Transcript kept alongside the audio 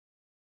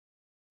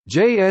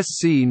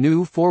JSC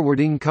New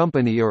Forwarding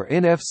Company or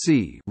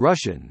NFC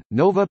Russian,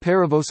 Nova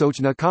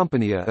Perevozochna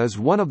Kompania is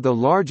one of the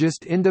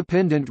largest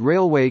independent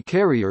railway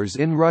carriers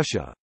in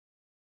Russia.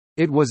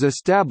 It was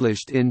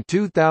established in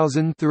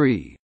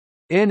 2003.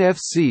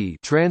 NFC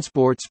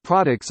transports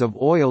products of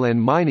oil and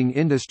mining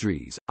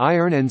industries,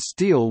 iron and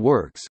steel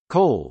works,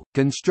 coal,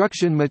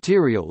 construction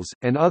materials,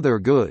 and other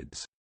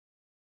goods.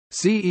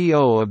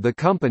 CEO of the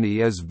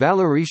company is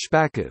Valery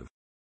Shpakov.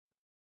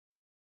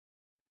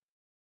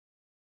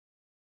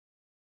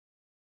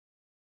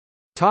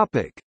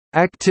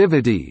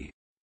 Activity.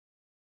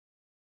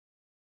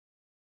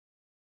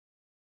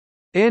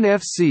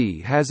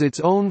 NFC has its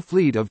own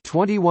fleet of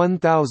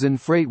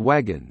 21,000 freight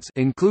wagons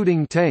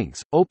including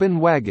tanks, open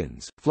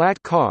wagons,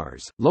 flat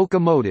cars,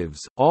 locomotives,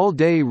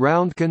 all-day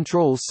round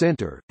control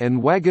center,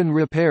 and wagon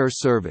repair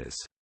service.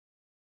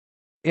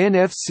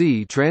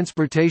 NFC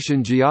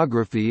transportation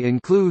geography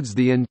includes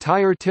the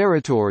entire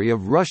territory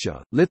of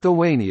Russia,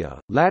 Lithuania,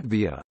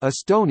 Latvia,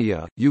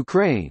 Estonia,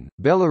 Ukraine,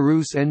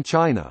 Belarus and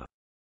China.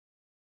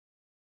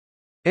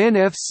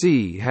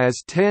 NFC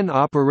has 10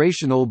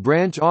 operational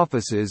branch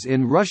offices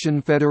in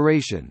Russian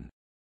Federation.